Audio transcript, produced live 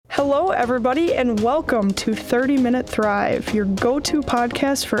Hello, everybody, and welcome to 30 Minute Thrive, your go-to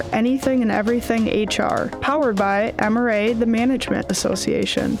podcast for anything and everything HR, powered by MRA, the Management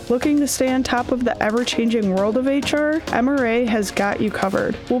Association. Looking to stay on top of the ever-changing world of HR? MRA has got you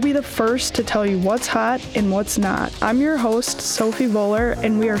covered. We'll be the first to tell you what's hot and what's not. I'm your host, Sophie Voller,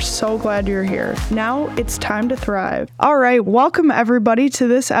 and we are so glad you're here. Now it's time to thrive. All right, welcome everybody to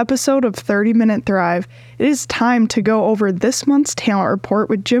this episode of 30 Minute Thrive. It is time to go over this month's talent report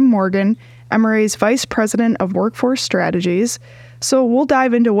with Jim Morgan, MRA's Vice President of Workforce Strategies. So we'll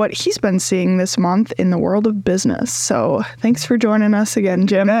dive into what he's been seeing this month in the world of business. So thanks for joining us again,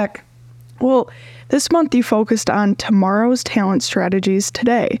 Jim. Back. Well, this month you focused on tomorrow's talent strategies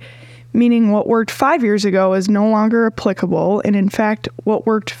today, meaning what worked 5 years ago is no longer applicable, and in fact, what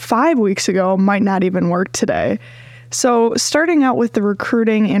worked 5 weeks ago might not even work today. So starting out with the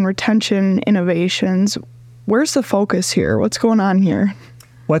recruiting and retention innovations, where's the focus here? What's going on here?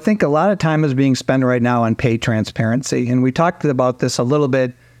 Well, I think a lot of time is being spent right now on pay transparency. And we talked about this a little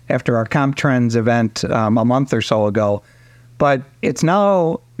bit after our Comp Trends event a month or so ago. But it's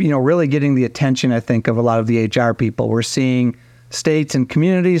now, really getting the attention, I think, of a lot of the HR people. We're seeing states and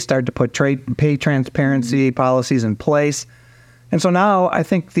communities start to put pay transparency policies in place. And so now I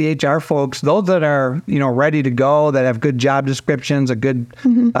think the HR folks, those that are, ready to go, that have good job descriptions, a good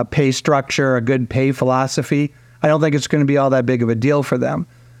pay structure, a good pay philosophy, I don't think it's going to be all that big of a deal for them.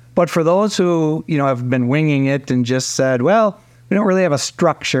 But for those who, have been winging it and just said, well, we don't really have a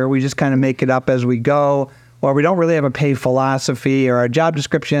structure, we just kind of make it up as we go, or we don't really have a pay philosophy, or our job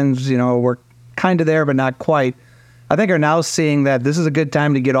descriptions, we're kind of there, but not quite, I think are now seeing that this is a good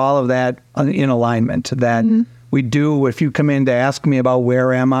time to get all of that in alignment, that we do, if you come in to ask me about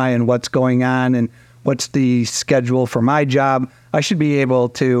where am I and what's going on and what's the schedule for my job, I should be able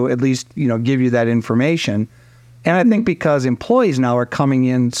to at least, give you that information. And I think because employees now are coming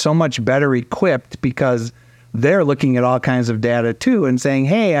in so much better equipped because they're looking at all kinds of data too and saying,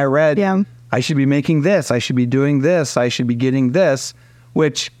 hey, I read I should be making this, I should be doing this, I should be getting this,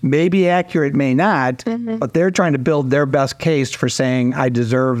 which may be accurate, may not, but they're trying to build their best case for saying, I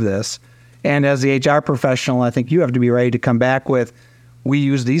deserve this. And as the HR professional, I think you have to be ready to come back with, we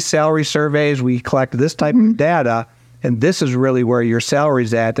use these salary surveys, we collect this type of data, and this is really where your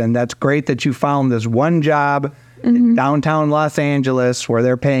salary's at. And that's great that you found this one job in downtown Los Angeles where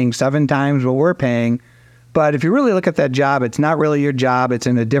they're paying 7 times what we're paying. But if you really look at that job, it's not really your job. It's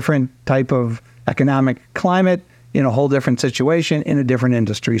in a different type of economic climate, in a whole different situation, in a different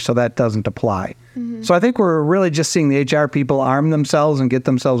industry, so that doesn't apply. So I think we're really just seeing the HR people arm themselves and get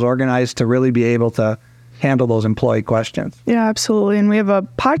themselves organized to really be able to handle those employee questions. Yeah, absolutely. And we have a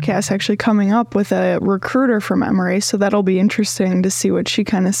podcast actually coming up with a recruiter from MRA, so that'll be interesting to see what she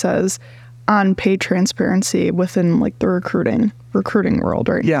kind of says on pay transparency within like the recruiting world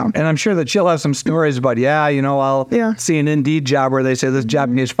right now. And I'm sure that she'll have some stories about, I'll see an Indeed job where they say this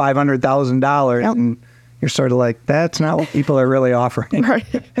job pays $500,000 and you're sort of like, that's not what people are really offering. Right.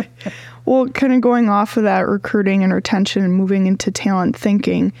 Well, kind of going off of that recruiting and retention and moving into talent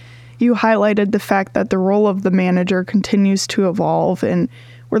thinking, you highlighted the fact that the role of the manager continues to evolve, and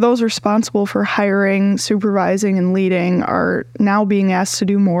where those responsible for hiring, supervising, and leading are now being asked to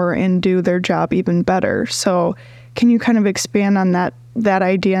do more and do their job even better. So can you kind of expand on that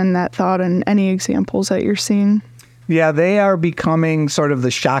idea and that thought and any examples that you're seeing? Yeah, they are becoming sort of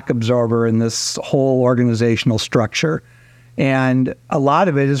the shock absorber in this whole organizational structure. And a lot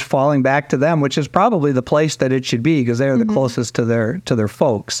of it is falling back to them, which is probably the place that it should be because they are the closest to their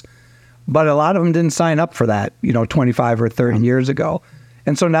folks. But a lot of them didn't sign up for that, 25 or 30 years ago.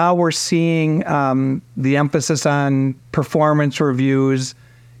 And so now we're seeing the emphasis on performance reviews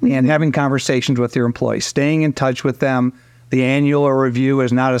and having conversations with your employees, staying in touch with them. The annual review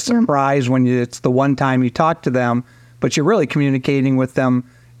is not a surprise when it's the one time you talk to them, but you're really communicating with them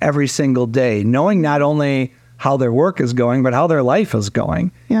every single day, knowing not only how their work is going, but how their life is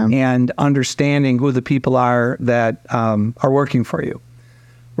going, and understanding who the people are that are working for you.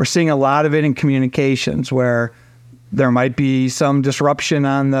 We're seeing a lot of it in communications where there might be some disruption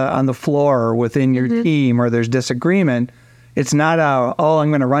on the floor or within your team, or there's disagreement. It's not I'm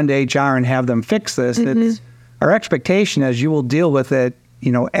going to run to HR and have them fix this. It's our expectation is you will deal with it,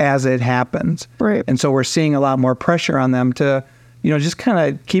 as it happens. Right. And so we're seeing a lot more pressure on them to, just kind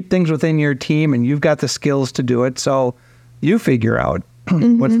of keep things within your team, and you've got the skills to do it. So you figure out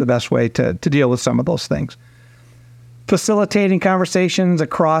what's the best way to deal with some of those things. Facilitating conversations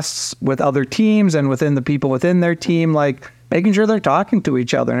across with other teams and within the people within their team, like making sure they're talking to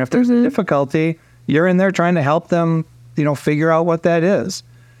each other. And if there's a difficulty, you're in there trying to help them, figure out what that is.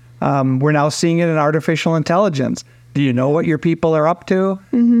 We're now seeing it in artificial intelligence. Do you know what your people are up to?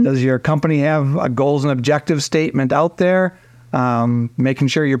 Does your company have a goals and objectives statement out there? Making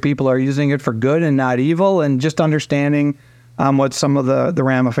sure your people are using it for good and not evil, and just understanding what some of the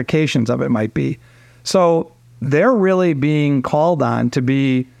ramifications of it might be. So they're really being called on to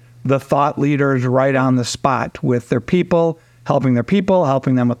be the thought leaders right on the spot with their people, helping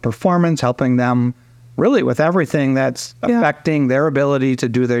them with performance, helping them really with everything that's affecting their ability to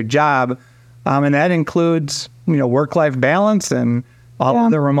do their job. And that includes, work-life balance and all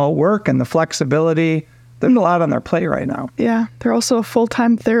of the remote work and the flexibility. There's a lot on their plate right now. Yeah, they're also a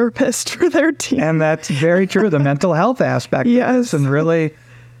full-time therapist for their team. And that's very true, the mental health aspect. Yes. And really,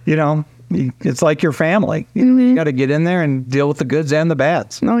 it's like your family. You got to get in there and deal with the goods and the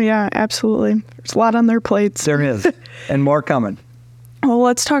bads. Oh, yeah, absolutely. There's a lot on their plates. There is, and more coming. Well,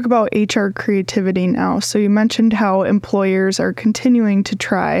 let's talk about HR creativity now. So you mentioned how employers are continuing to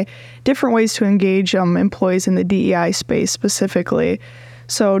try different ways to engage employees in the DEI space specifically.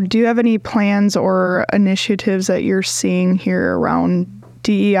 So do you have any plans or initiatives that you're seeing here around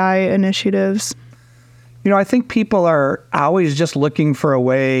DEI initiatives? I think people are always just looking for a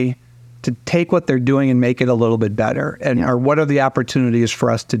way to take what they're doing and make it a little bit better. Or what are the opportunities for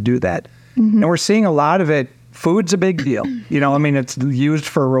us to do that? And we're seeing a lot of it. Food's a big deal. It's used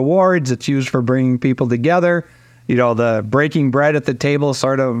for rewards. It's used for bringing people together. The breaking bread at the table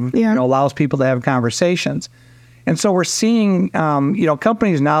sort of allows people to have conversations. And so we're seeing,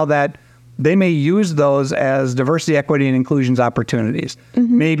 companies now that they may use those as diversity, equity, and inclusions opportunities.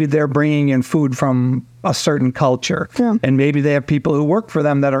 Maybe they're bringing in food from a certain culture, and maybe they have people who work for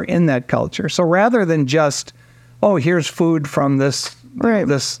them that are in that culture. So rather than just, here's food from this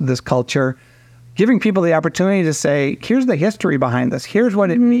culture, giving people the opportunity to say, here's the history behind this. Here's what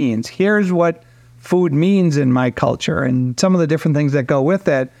it means. Here's what food means in my culture and some of the different things that go with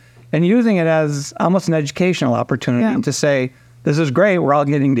it, and using it as almost an educational opportunity to say, this is great, we're all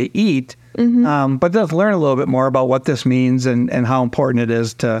getting to eat, but let's learn a little bit more about what this means and how important it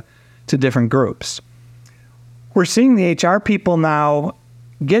is to different groups. We're seeing the HR people now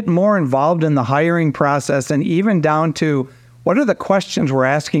get more involved in the hiring process, and even down to what are the questions we're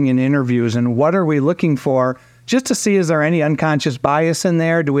asking in interviews and what are we looking for, just to see, is there any unconscious bias in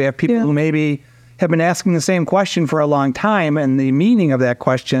there? Do we have people who maybe have been asking the same question for a long time and the meaning of that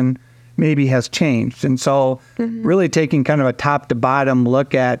question maybe has changed? And so really taking kind of a top to bottom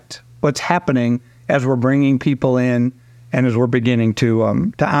look at what's happening as we're bringing people in and as we're beginning to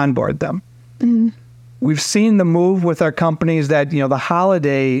onboard them. We've seen the move with our companies that, the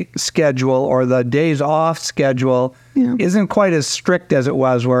holiday schedule or the days off schedule isn't quite as strict as it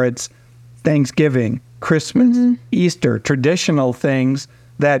was, where it's Thanksgiving, Christmas, Easter, traditional things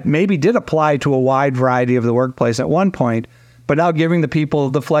that maybe did apply to a wide variety of the workplace at one point, but now giving the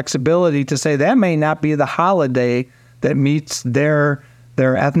people the flexibility to say that may not be the holiday that meets their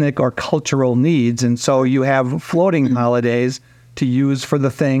ethnic or cultural needs. And so you have floating holidays to use for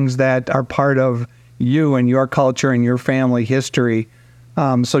the things that are part of you and your culture and your family history.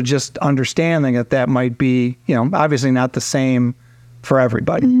 So just understanding that might be, obviously not the same for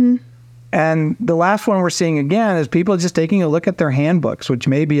everybody. And the last one we're seeing again is people just taking a look at their handbooks, which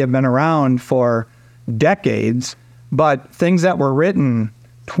maybe have been around for decades, but things that were written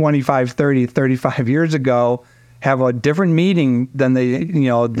 25, 30, 35 years ago have a different meaning than they,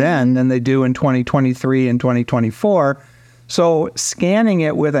 than they do in 2023 and 2024. So scanning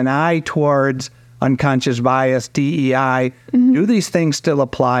it with an eye towards unconscious bias, DEI, do these things still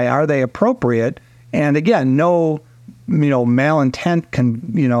apply? Are they appropriate? And again, no, malintent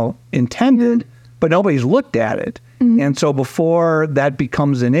intended, but nobody's looked at it. And so before that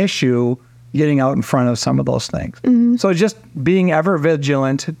becomes an issue, getting out in front of some of those things. So just being ever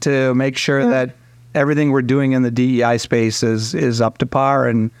vigilant to make sure that everything we're doing in the DEI space is up to par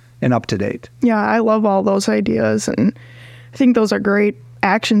and up to date. Yeah, I love all those ideas. And I think those are great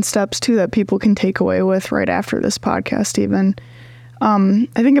action steps too that people can take away with right after this podcast even. I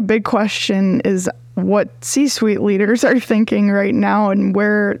think a big question is what C-suite leaders are thinking right now and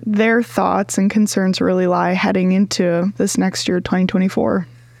where their thoughts and concerns really lie heading into this next year, 2024.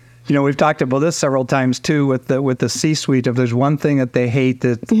 We've talked about this several times too with the C-suite. If there's one thing that they hate,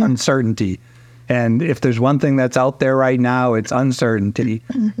 it's uncertainty. And if there's one thing that's out there right now, it's uncertainty.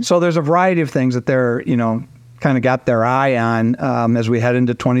 So there's a variety of things that they're, kind of got their eye on as we head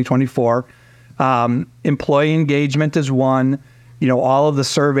into 2024. Employee engagement is one. All of the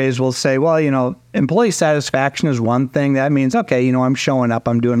surveys will say, well, employee satisfaction is one thing. That means, okay, I'm showing up,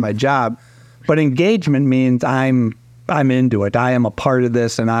 I'm doing my job. But engagement means I'm into it. I am a part of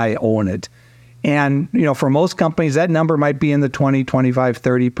this and I own it. And, for most companies, that number might be in the 20, 25,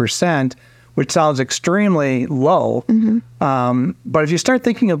 30%. which sounds extremely low. But if you start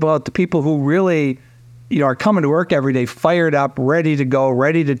thinking about the people who really, are coming to work every day, fired up, ready to go,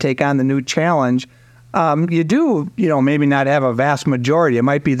 ready to take on the new challenge, you do, maybe not have a vast majority. It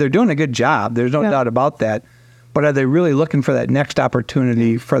might be they're doing a good job. There's no doubt about that. But are they really looking for that next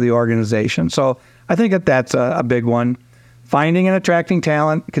opportunity for the organization? So I think that's a big one. Finding and attracting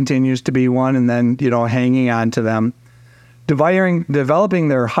talent continues to be one, and then, hanging on to them. Developing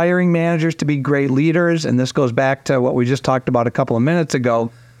their hiring managers to be great leaders, and this goes back to what we just talked about a couple of minutes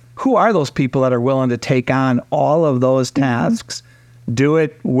ago. Who are those people that are willing to take on all of those tasks, do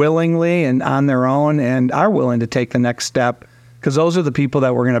it willingly and on their own, and are willing to take the next step? Because those are the people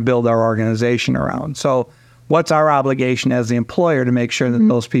that we're going to build our organization around. So what's our obligation as the employer to make sure that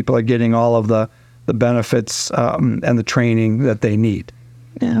those people are getting all of the benefits and the training that they need?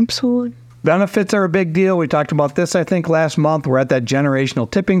 Yeah, absolutely. Benefits are a big deal. We talked about this, I think, last month. We're at that generational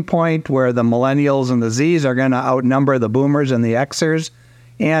tipping point where the millennials and the Zs are going to outnumber the boomers and the Xers.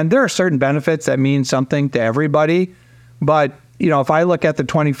 And there are certain benefits that mean something to everybody. But, if I look at the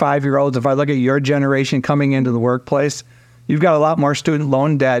 25-year-olds, if I look at your generation coming into the workplace, you've got a lot more student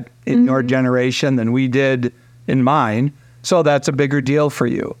loan debt in your generation than we did in mine. So that's a bigger deal for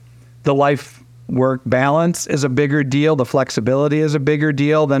you. The life-work balance is a bigger deal. The flexibility is a bigger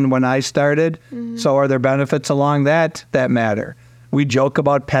deal than when I started. So are there benefits along that matter? We joke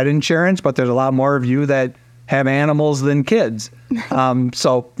about pet insurance, but there's a lot more of you that have animals than kids.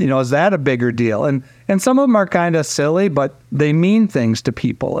 So, is that a bigger deal? And some of them are kind of silly, but they mean things to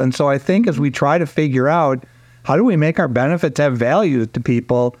people. And so I think as we try to figure out how do we make our benefits have value to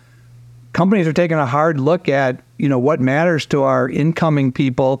people, companies are taking a hard look at, what matters to our incoming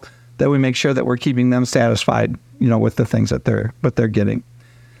people, that we make sure that we're keeping them satisfied, with the things that they're getting.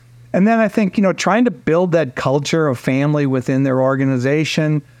 And then I think, trying to build that culture of family within their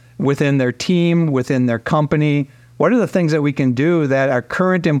organization, within their team, within their company. What are the things that we can do that our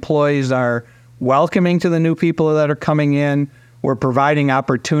current employees are welcoming to the new people that are coming in? We're providing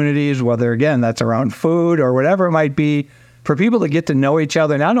opportunities, whether, again, that's around food or whatever it might be, for people to get to know each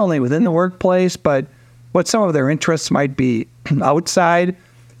other, not only within the workplace, but what some of their interests might be outside.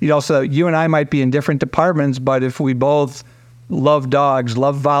 So you and I might be in different departments, but if we both love dogs,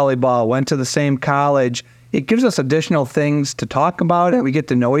 love volleyball, went to the same college, it gives us additional things to talk about. We get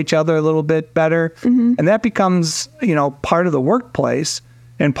to know each other a little bit better. And that becomes, part of the workplace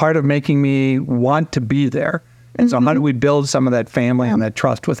and part of making me want to be there. And so how do we build some of that family and that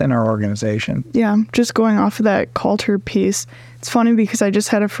trust within our organization? Yeah, just going off of that culture piece. It's funny because I just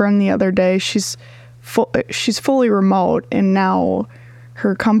had a friend the other day. She's fully remote, and now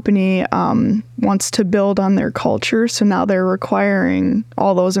her company wants to build on their culture. So now they're requiring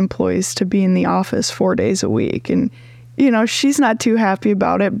all those employees to be in the office 4 days a week. And, she's not too happy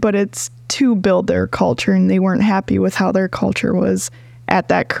about it, but it's to build their culture, and they weren't happy with how their culture was at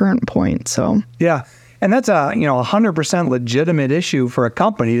that current point. So, yeah. And that's a 100% legitimate issue for a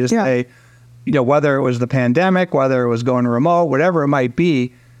company to say, whether it was the pandemic, whether it was going remote, whatever it might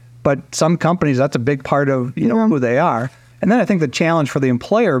be. But some companies, that's a big part of who they are. And then I think the challenge for the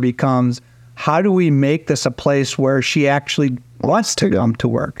employer becomes, how do we make this a place where she actually wants to come to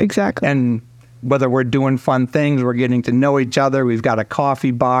work? Exactly. And whether we're doing fun things, we're getting to know each other, we've got a coffee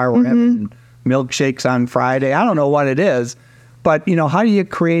bar, we're having milkshakes on Friday. I don't know what it is. But, how do you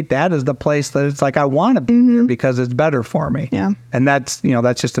create that as the place that it's like, I want to be here because it's better for me? Yeah. And that's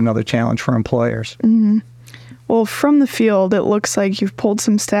just another challenge for employers. Well, from the field, it looks like you've pulled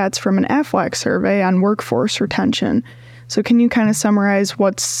some stats from an AFLAC survey on workforce retention. So can you kind of summarize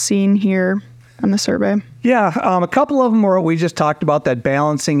what's seen here on the survey? Yeah, a couple of them were we just talked about, that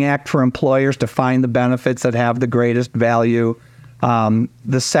balancing act for employers to find the benefits that have the greatest value.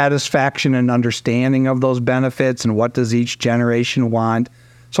 The satisfaction and understanding of those benefits and what does each generation want.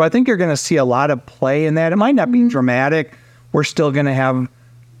 So I think you're going to see a lot of play in that. It might not be dramatic. We're still going to have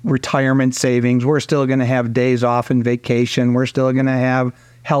retirement savings. We're still going to have days off and vacation. We're still going to have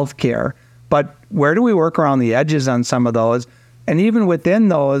health care. But where do we work around the edges on some of those? And even within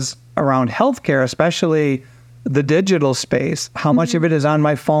those, around healthcare, especially the digital space, how much of it is on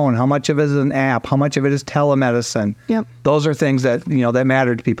my phone? How much of it is an app? How much of it is telemedicine? Yep. Those are things that, that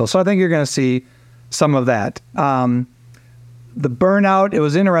matter to people. So I think you're going to see some of that. The burnout, it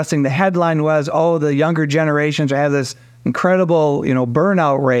was interesting. The headline was, the younger generations have this incredible,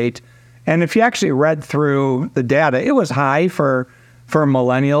 burnout rate. And if you actually read through the data, it was high for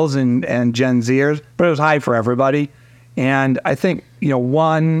millennials and Gen Zers, but it was high for everybody. And I think,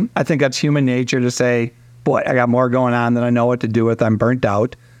 I think that's human nature to say, boy, I got more going on than I know what to do with. I'm burnt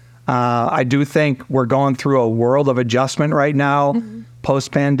out. I do think we're going through a world of adjustment right now,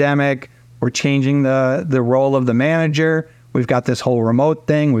 post-pandemic. We're changing the role of the manager. We've got this whole remote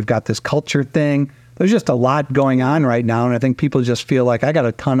thing. We've got this culture thing. There's just a lot going on right now. And I think people just feel like I got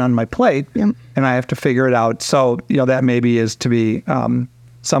a ton on my plate and I have to figure it out. So, that maybe is to be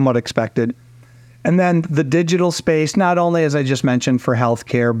somewhat expected. And then the digital space, not only, as I just mentioned, for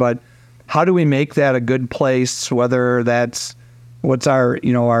healthcare, but how do we make that a good place, whether that's what's our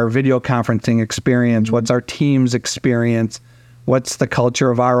video conferencing experience, what's our team's experience, what's the culture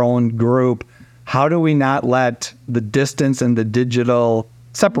of our own group? How do we not let the distance and the digital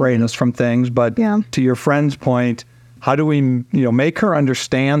separate us from things? But to your friend's point, how do we, make her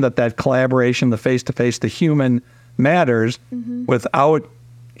understand that collaboration, the face-to-face, the human matters without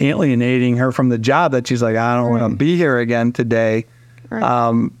alienating her from the job that she's like, I don't want to be here again today.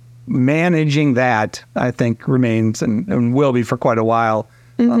 Right. Managing that, I think, remains and will be for quite a while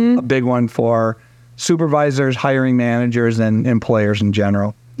a big one for supervisors, hiring managers, and employers in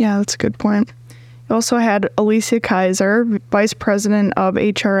general. Yeah, that's a good point. You also had Alicia Kaiser, Vice President of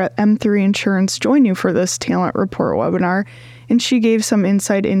HR at M3 Insurance, join you for this Talent Report webinar, and she gave some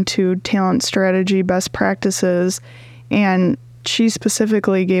insight into talent strategy, best practices, and she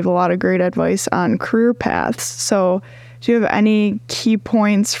specifically gave a lot of great advice on career paths. So do you have any key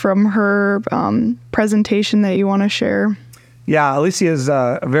points from her presentation that you want to share? Yeah, Alicia is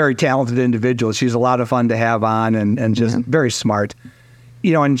a very talented individual. She's a lot of fun to have on and just very smart.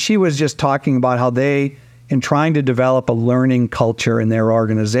 And she was just talking about how they, in trying to develop a learning culture in their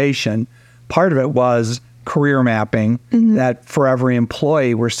organization, part of it was career mapping, that for every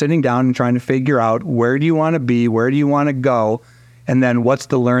employee, we're sitting down and trying to figure out where do you want to be, where do you want to go, and then what's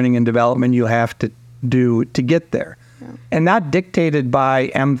the learning and development you have to do to get there. And not dictated by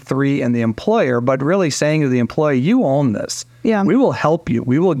M3 and the employer, but really saying to the employee, you own this. Yeah. We will help you.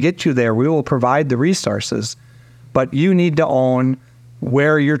 We will get you there. We will provide the resources. But you need to own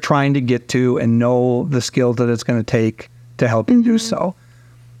where you're trying to get to and know the skills that it's going to take to help you do so.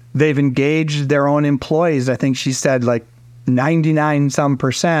 They've engaged their own employees. I think she said like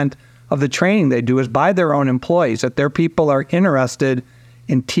 99% of the training they do is by their own employees, that their people are interested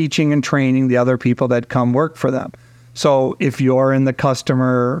in teaching and training the other people that come work for them. So if you're in the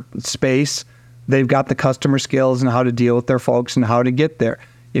customer space, they've got the customer skills and how to deal with their folks and how to get there.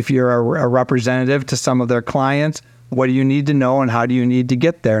 If you're a representative to some of their clients, what do you need to know and how do you need to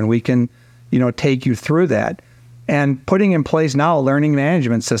get there? And we can, take you through that. And putting in place now a learning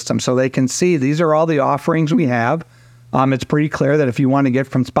management system so they can see these are all the offerings we have. It's pretty clear that if you want to get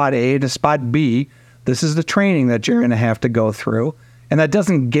from spot A to spot B, this is the training that you're going to have to go through. And that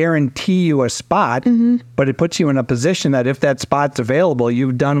doesn't guarantee you a spot, but it puts you in a position that if that spot's available,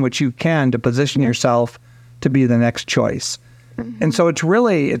 you've done what you can to position yourself to be the next choice. And so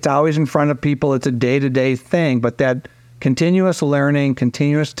it's always in front of people. It's a day-to-day thing, but that continuous learning,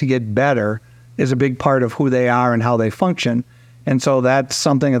 continuous to get better is a big part of who they are and how they function. And so that's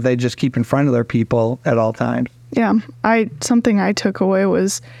something that they just keep in front of their people at all times. Yeah, something I took away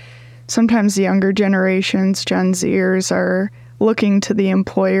was sometimes the younger generations, Gen Zers, are looking to the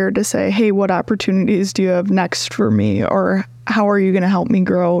employer to say, hey, what opportunities do you have next for me? Or how are you going to help me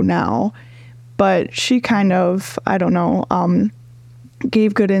grow now? But she kind of,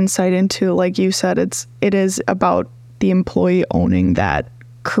 gave good insight into, like you said, it is about the employee owning that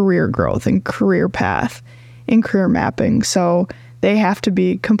career growth and career path and career mapping. So they have to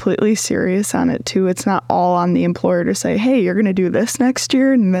be completely serious on it too. It's not all on the employer to say, hey, you're going to do this next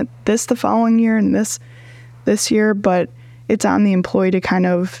year and this the following year and this year, but it's on the employee to kind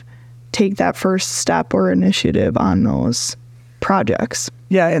of take that first step or initiative on those projects.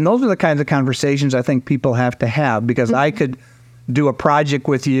 Yeah, and those are the kinds of conversations I think people have to have, because I could do a project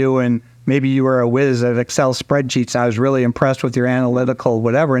with you and maybe you were a whiz at Excel spreadsheets and I was really impressed with your analytical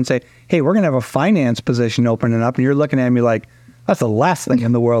whatever and say, hey, we're going to have a finance position opening up, and you're looking at me like, that's the last thing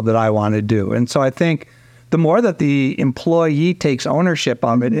in the world that I want to do. And so I think the more that the employee takes ownership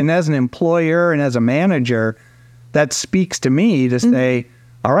of it, and as an employer and as a manager, that speaks to me to say,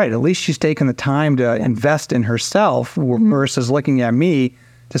 all right, at least she's taken the time to invest in herself versus looking at me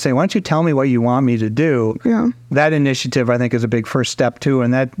to say, why don't you tell me what you want me to do? Yeah. That initiative, I think, is a big first step, too,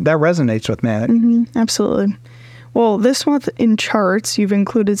 and that resonates with managers. Absolutely. Well, this month in charts, you've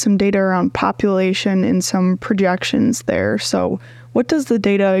included some data around population and some projections there. So what does the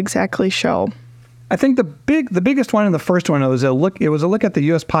data exactly show? I think the biggest one and the first one was a look at the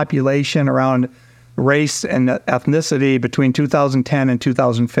U.S. population around race and ethnicity between 2010 and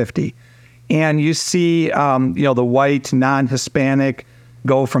 2050. And you see, the white, non-Hispanic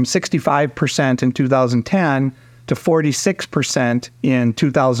go from 65% in 2010 to 46% in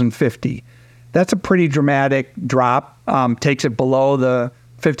 2050. That's a pretty dramatic drop, takes it below the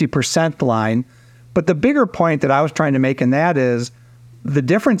 50% line. But the bigger point that I was trying to make in that is the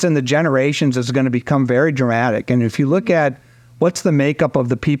difference in the generations is going to become very dramatic. And if you look at what's the makeup of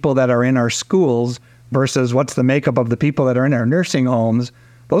the people that are in our schools versus what's the makeup of the people that are in our nursing homes,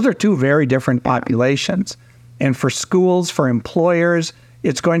 those are two very different populations. And for schools, for employers,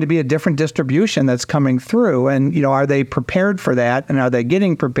 it's going to be a different distribution that's coming through. And, are they prepared for that? And are they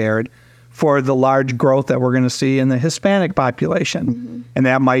getting prepared for the large growth that we're going to see in the Hispanic population? Mm-hmm. And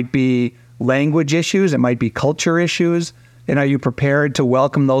that might be language issues. It might be culture issues. And are you prepared to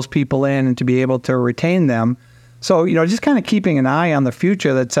welcome those people in and to be able to retain them? So, just kind of keeping an eye on the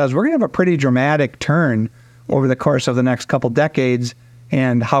future that says we're going to have a pretty dramatic turn over the course of the next couple decades.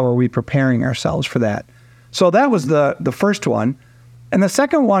 And how are we preparing ourselves for that? So that was the first one. And the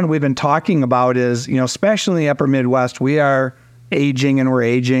second one we've been talking about is, especially in the upper Midwest, we are aging, and we're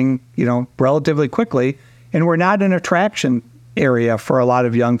aging, relatively quickly. And we're not an attraction area for a lot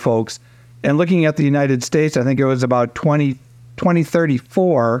of young folks. And looking at the United States, I think it was about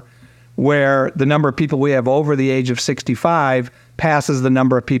 2034, where the number of people we have over the age of 65 passes the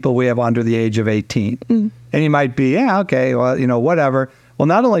number of people we have under the age of 18. Mm. And you might be, okay, well, whatever. Well,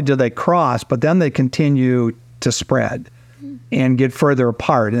 not only do they cross, but then they continue to spread and get further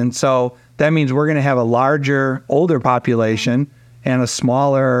apart. And so that means we're going to have a larger, older population and a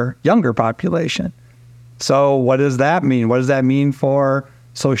smaller, younger population. So what does that mean? What does that mean for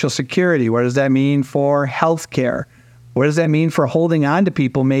Social Security? What does that mean for health care? What does that mean for holding on to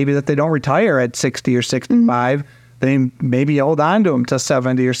people maybe that they don't retire at 60 or 65? Mm-hmm. They maybe hold on to them to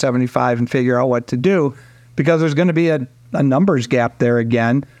 70 or 75 and figure out what to do, because there's going to be a numbers gap there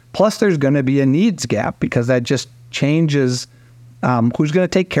again. Plus, there's going to be a needs gap, because that just changes who's going to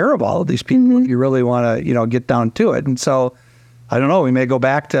take care of all of these people, mm-hmm. if you really want to, get down to it. And so, I don't know, we may go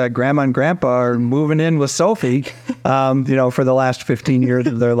back to grandma and grandpa are moving in with Sophie, for the last 15 years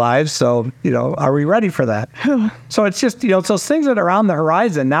of their lives. So, are we ready for that? So it's just, it's those things that are on the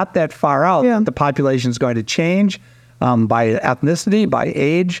horizon, not that far out. Yeah. The population is going to change by ethnicity, by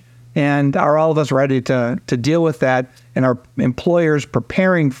age. And are all of us ready to deal with that? And are employers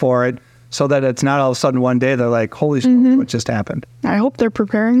preparing for it so that it's not all of a sudden one day they're like, holy smokes, mm-hmm. what just happened? I hope they're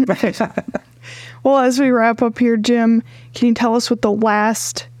preparing. Well, as we wrap up here, Jim, can you tell us what the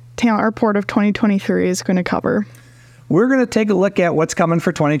last talent report of 2023 is going to cover? We're going to take a look at what's coming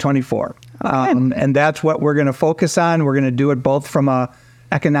for 2024. Okay. And that's what we're going to focus on. We're going to do it both from a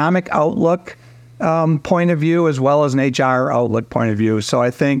economic outlook point of view as well as an HR outlook point of view. So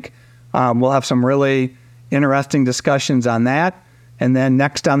I think we'll have some really interesting discussions on that. And then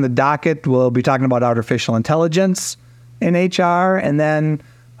next on the docket, we'll be talking about artificial intelligence in HR, and then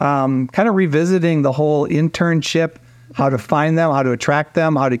kind of revisiting the whole internship, how to find them, how to attract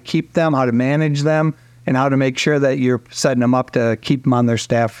them, how to keep them, how to manage them, and how to make sure that you're setting them up to keep them on their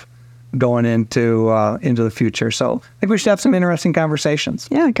staff going into the future. So I think we should have some interesting conversations.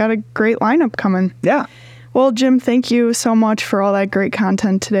 Yeah, got a great lineup coming. Yeah. Well, Jim, thank you so much for all that great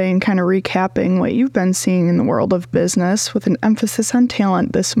content today and kind of recapping what you've been seeing in the world of business with an emphasis on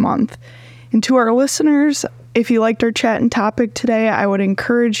talent this month. And to our listeners, if you liked our chat and topic today, I would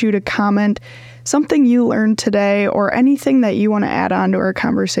encourage you to comment something you learned today or anything that you want to add on to our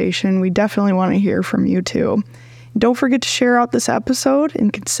conversation. We definitely want to hear from you too. Don't forget to share out this episode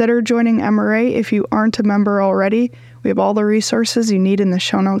and consider joining MRA if you aren't a member already. We have all the resources you need in the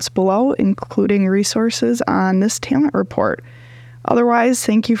show notes below, including resources on this talent report. Otherwise,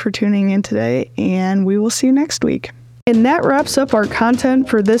 thank you for tuning in today, and we will see you next week. And that wraps up our content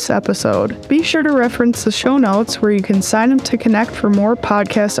for this episode. Be sure to reference the show notes where you can sign up to connect for more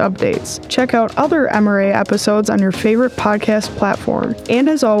podcast updates. Check out other MRA episodes on your favorite podcast platform. And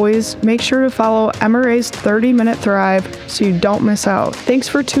as always, make sure to follow MRA's 30-Minute Thrive so you don't miss out. Thanks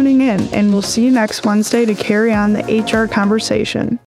for tuning in, and we'll see you next Wednesday to carry on the HR conversation.